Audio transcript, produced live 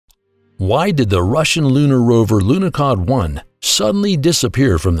Why did the Russian lunar rover Lunokhod 1 suddenly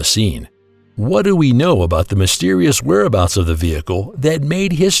disappear from the scene? What do we know about the mysterious whereabouts of the vehicle that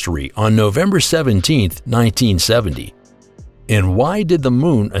made history on November 17, 1970? And why did the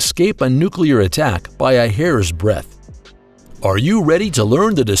moon escape a nuclear attack by a hair's breadth? Are you ready to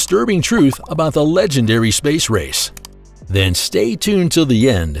learn the disturbing truth about the legendary space race? Then stay tuned till the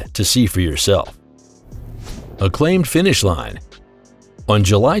end to see for yourself. Acclaimed finish line. On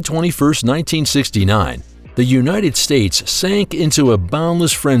July 21, 1969, the United States sank into a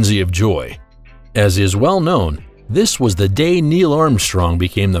boundless frenzy of joy. As is well known, this was the day Neil Armstrong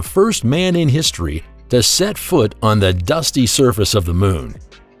became the first man in history to set foot on the dusty surface of the moon.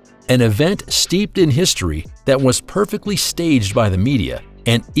 An event steeped in history that was perfectly staged by the media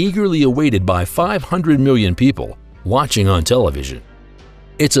and eagerly awaited by 500 million people watching on television.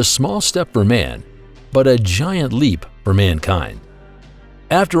 It's a small step for man, but a giant leap for mankind.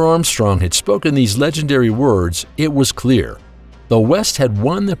 After Armstrong had spoken these legendary words, it was clear. The West had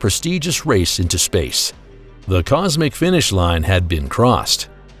won the prestigious race into space. The cosmic finish line had been crossed.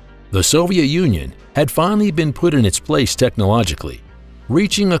 The Soviet Union had finally been put in its place technologically.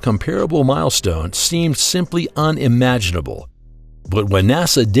 Reaching a comparable milestone seemed simply unimaginable. But what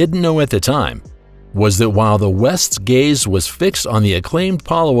NASA didn't know at the time was that while the West's gaze was fixed on the acclaimed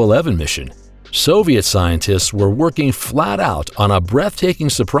Apollo 11 mission, Soviet scientists were working flat out on a breathtaking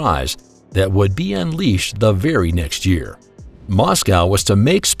surprise that would be unleashed the very next year. Moscow was to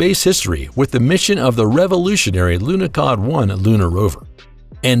make space history with the mission of the revolutionary Lunokhod 1 lunar rover,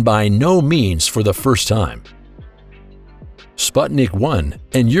 and by no means for the first time. Sputnik 1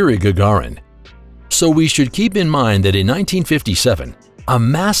 and Yuri Gagarin. So we should keep in mind that in 1957, a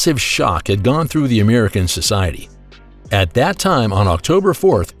massive shock had gone through the American society. At that time, on October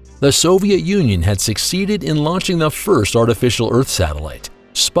 4th, the Soviet Union had succeeded in launching the first artificial Earth satellite,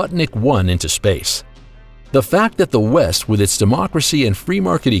 Sputnik 1, into space. The fact that the West, with its democracy and free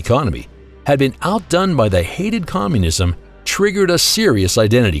market economy, had been outdone by the hated communism triggered a serious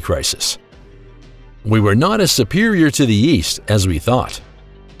identity crisis. We were not as superior to the East as we thought.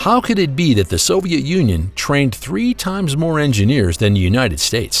 How could it be that the Soviet Union trained 3 times more engineers than the United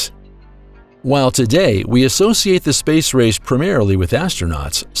States? While today we associate the space race primarily with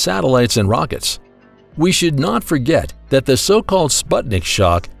astronauts, satellites, and rockets, we should not forget that the so-called Sputnik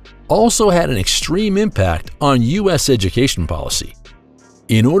Shock also had an extreme impact on U.S. education policy.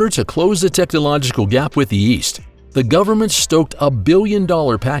 In order to close the technological gap with the East, the government stoked a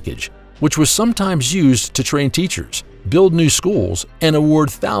billion-dollar package, which was sometimes used to train teachers, build new schools, and award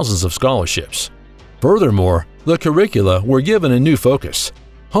thousands of scholarships. Furthermore, the curricula were given a new focus.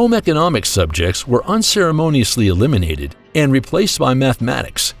 Home economics subjects were unceremoniously eliminated and replaced by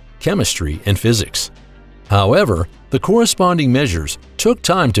mathematics, chemistry, and physics. However, the corresponding measures took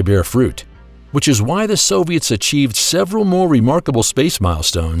time to bear fruit, which is why the Soviets achieved several more remarkable space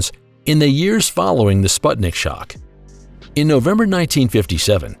milestones in the years following the Sputnik Shock. In November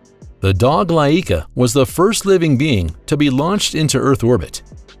 1957, the dog Laika was the first living being to be launched into Earth orbit.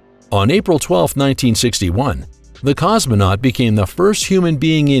 On April 12, 1961, the cosmonaut became the first human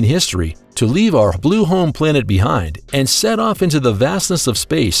being in history to leave our blue home planet behind and set off into the vastness of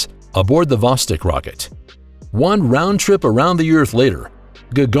space aboard the Vostok rocket. One round trip around the Earth later,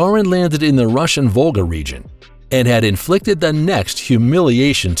 Gagarin landed in the Russian Volga region and had inflicted the next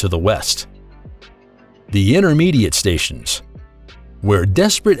humiliation to the West. The intermediate stations. Where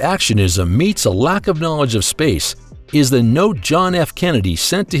desperate actionism meets a lack of knowledge of space is the note John F. Kennedy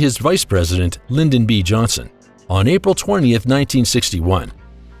sent to his Vice President Lyndon B. Johnson on April 20, 1961.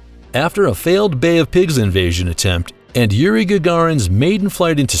 After a failed Bay of Pigs invasion attempt and Yuri Gagarin's maiden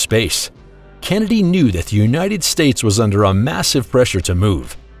flight into space, Kennedy knew that the United States was under a massive pressure to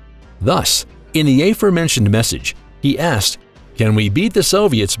move. Thus, in the aforementioned message, he asked, "Can we beat the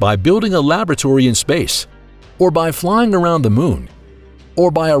Soviets by building a laboratory in space? Or by flying around the moon?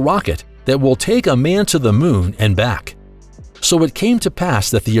 Or by a rocket that will take a man to the moon and back?" So it came to pass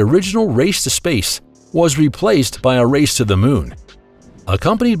that the original race to space was replaced by a race to the moon.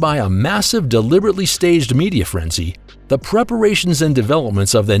 Accompanied by a massive, deliberately staged media frenzy, the preparations and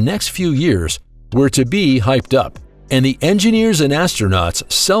developments of the next few years were to be hyped up, and the engineers and astronauts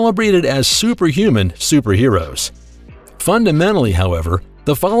celebrated as superhuman superheroes. Fundamentally, however,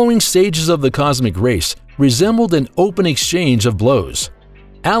 the following stages of the cosmic race resembled an open exchange of blows.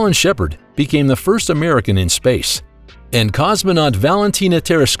 Alan Shepard became the first American in space, and cosmonaut Valentina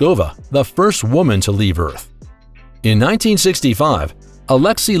Tereshkova the first woman to leave Earth. In 1965,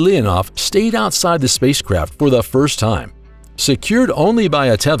 Alexei Leonov stayed outside the spacecraft for the first time. Secured only by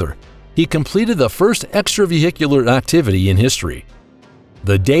a tether, he completed the first extravehicular activity in history.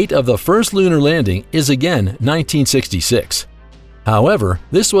 The date of the first lunar landing is again 1966. However,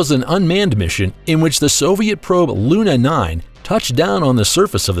 this was an unmanned mission in which the Soviet probe Luna 9 touched down on the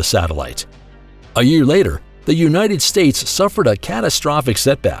surface of the satellite. A year later, the United States suffered a catastrophic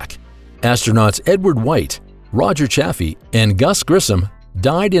setback. Astronauts Edward White, Roger Chaffee, and Gus Grissom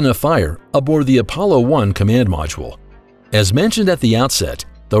died in a fire aboard the Apollo 1 command module. As mentioned at the outset,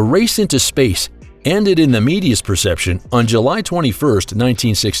 the race into space ended in the media's perception on July 21,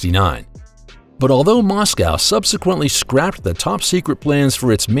 1969. But although Moscow subsequently scrapped the top-secret plans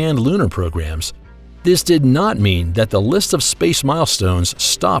for its manned lunar programs, this did not mean that the list of space milestones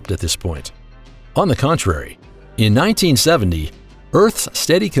stopped at this point. On the contrary, in 1970, Earth's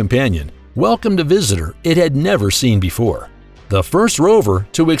steady companion welcomed a visitor it had never seen before, the first rover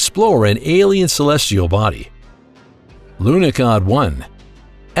to explore an alien celestial body. Lunokhod 1.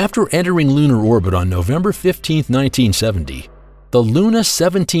 After entering lunar orbit on November 15, 1970, the Luna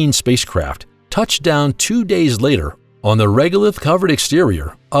 17 spacecraft touched down 2 days later on the regolith-covered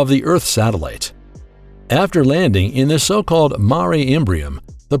exterior of the Earth satellite. After landing in the so-called Mare Imbrium,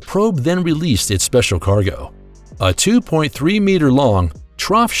 the probe then released its special cargo, a 2.3-meter-long,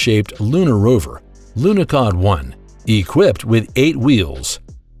 trough-shaped lunar rover, Lunokhod 1, equipped with 8 wheels.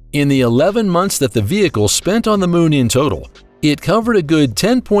 In the 11 months that the vehicle spent on the Moon in total, it covered a good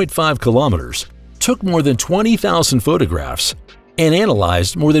 10.5 kilometers, took more than 20,000 photographs, and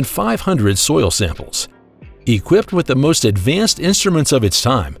analyzed more than 500 soil samples. Equipped with the most advanced instruments of its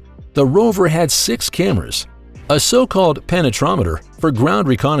time, the rover had 6 cameras, a so-called penetrometer for ground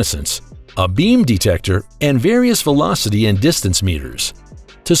reconnaissance, a beam detector, and various velocity and distance meters.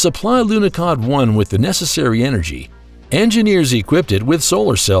 To supply Lunokhod 1 with the necessary energy, engineers equipped it with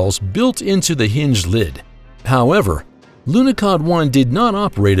solar cells built into the hinged lid. However, Lunokhod 1 did not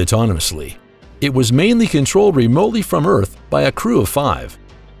operate autonomously. It was mainly controlled remotely from Earth by a crew of 5.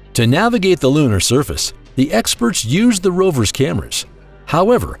 To navigate the lunar surface, the experts used the rover's cameras.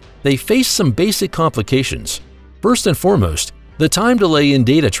 However, they faced some basic complications. First and foremost, the time delay in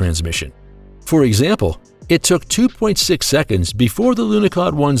data transmission. For example, it took 2.6 seconds before the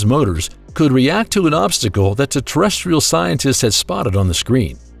Lunokhod 1's motors could react to an obstacle that the terrestrial scientists had spotted on the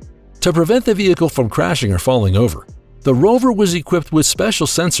screen. To prevent the vehicle from crashing or falling over, the rover was equipped with special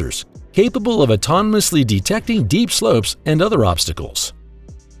sensors capable of autonomously detecting deep slopes and other obstacles.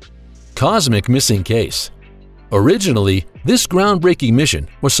 Cosmic Missing Case. Originally, this groundbreaking mission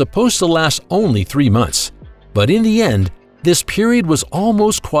was supposed to last only 3 months, but in the end, this period was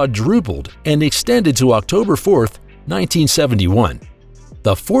almost quadrupled and extended to October 4, 1971,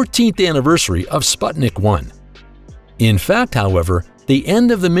 the 14th anniversary of Sputnik 1. In fact, however, the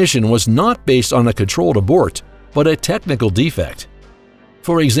end of the mission was not based on a controlled abort, but a technical defect.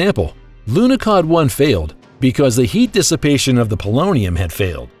 For example, Lunokhod 1 failed because the heat dissipation of the polonium had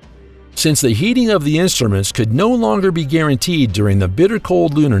failed. Since the heating of the instruments could no longer be guaranteed during the bitter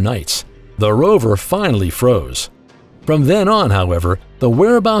cold lunar nights, the rover finally froze. From then on, however, the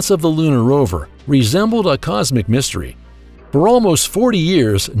whereabouts of the lunar rover resembled a cosmic mystery. For almost 40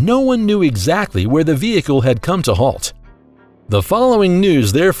 years, no one knew exactly where the vehicle had come to halt. The following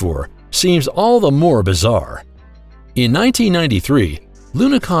news, therefore, seems all the more bizarre. In 1993,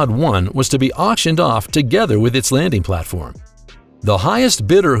 Lunokhod 1 was to be auctioned off together with its landing platform. The highest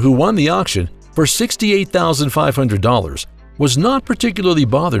bidder who won the auction for $68,500 was not particularly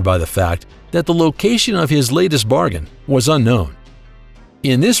bothered by the fact that the location of his latest bargain was unknown.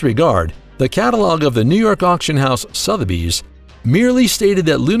 In this regard, the catalog of the New York auction house Sotheby's merely stated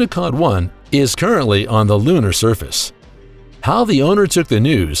that Lunokhod 1 is currently on the lunar surface. How the owner took the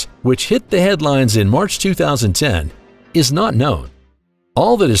news, which hit the headlines in March 2010, is not known.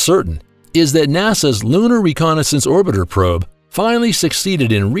 All that is certain is that NASA's Lunar Reconnaissance Orbiter probe finally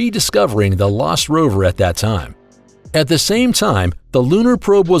succeeded in rediscovering the lost rover at that time. At the same time, the lunar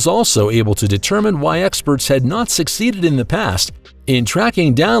probe was also able to determine why experts had not succeeded in the past in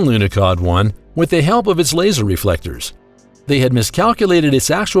tracking down Lunokhod 1 with the help of its laser reflectors. They had miscalculated its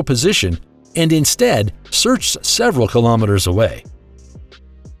actual position and instead searched several kilometers away.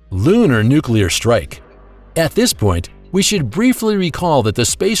 Lunar nuclear strike. At this point, we should briefly recall that the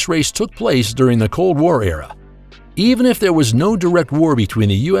space race took place during the Cold War era. Even if there was no direct war between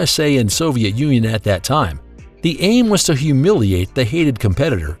the USA and Soviet Union at that time, the aim was to humiliate the hated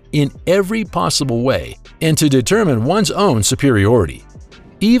competitor in every possible way and to determine one's own superiority.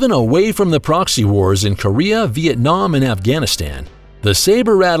 Even away from the proxy wars in Korea, Vietnam, and Afghanistan, the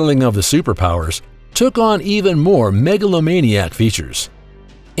saber-rattling of the superpowers took on even more megalomaniac features.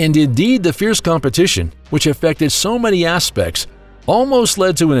 And indeed, the fierce competition, which affected so many aspects, almost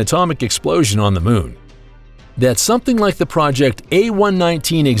led to an atomic explosion on the Moon. That something like the project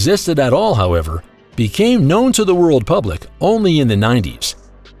A119 existed at all, however, became known to the world public only in the 90s.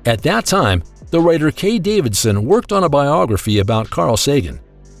 At that time, the writer Kay Davidson worked on a biography about Carl Sagan.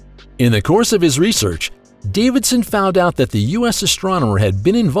 In the course of his research, Davidson found out that the U.S. astronomer had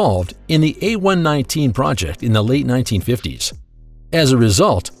been involved in the A119 project in the late 1950s. As a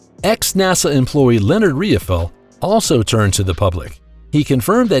result, ex-NASA employee Leonard Riefel also turned to the public. He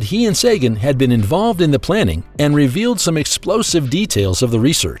confirmed that he and Sagan had been involved in the planning and revealed some explosive details of the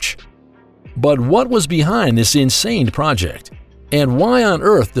research. But what was behind this insane project? And why on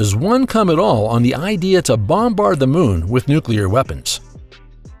earth does one come at all on the idea to bombard the moon with nuclear weapons?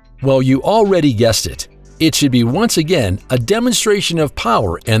 Well, you already guessed it. It should be once again a demonstration of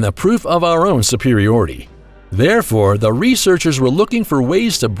power and the proof of our own superiority. Therefore, the researchers were looking for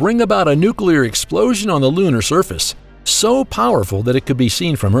ways to bring about a nuclear explosion on the lunar surface, so powerful that it could be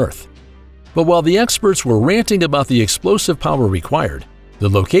seen from Earth. But while the experts were ranting about the explosive power required, the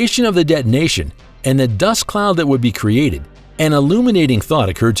location of the detonation, and the dust cloud that would be created, an illuminating thought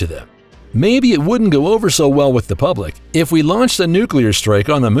occurred to them. Maybe it wouldn't go over so well with the public if we launched a nuclear strike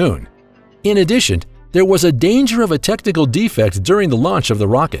on the moon. In addition, there was a danger of a technical defect during the launch of the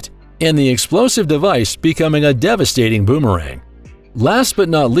rocket, and the explosive device becoming a devastating boomerang. Last but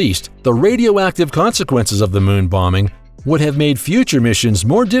not least, the radioactive consequences of the moon bombing would have made future missions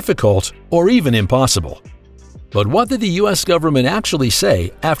more difficult or even impossible. But what did the US government actually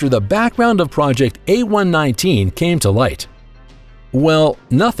say after the background of Project A119 came to light? Well,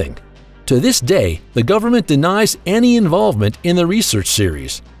 nothing. To this day, the government denies any involvement in the research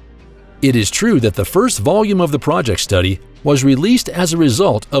series. It is true that the first volume of the project study was released as a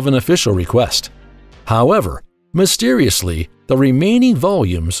result of an official request. However, mysteriously, the remaining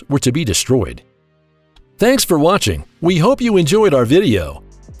volumes were to be destroyed. Thanks for watching. We hope you enjoyed our video.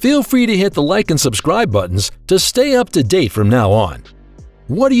 Feel free to hit the like and subscribe buttons to stay up to date from now on.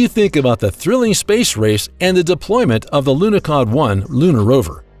 What do you think about the thrilling space race and the deployment of the Lunokhod 1 lunar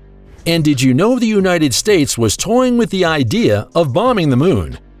rover? And did you know the United States was toying with the idea of bombing the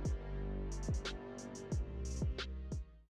moon?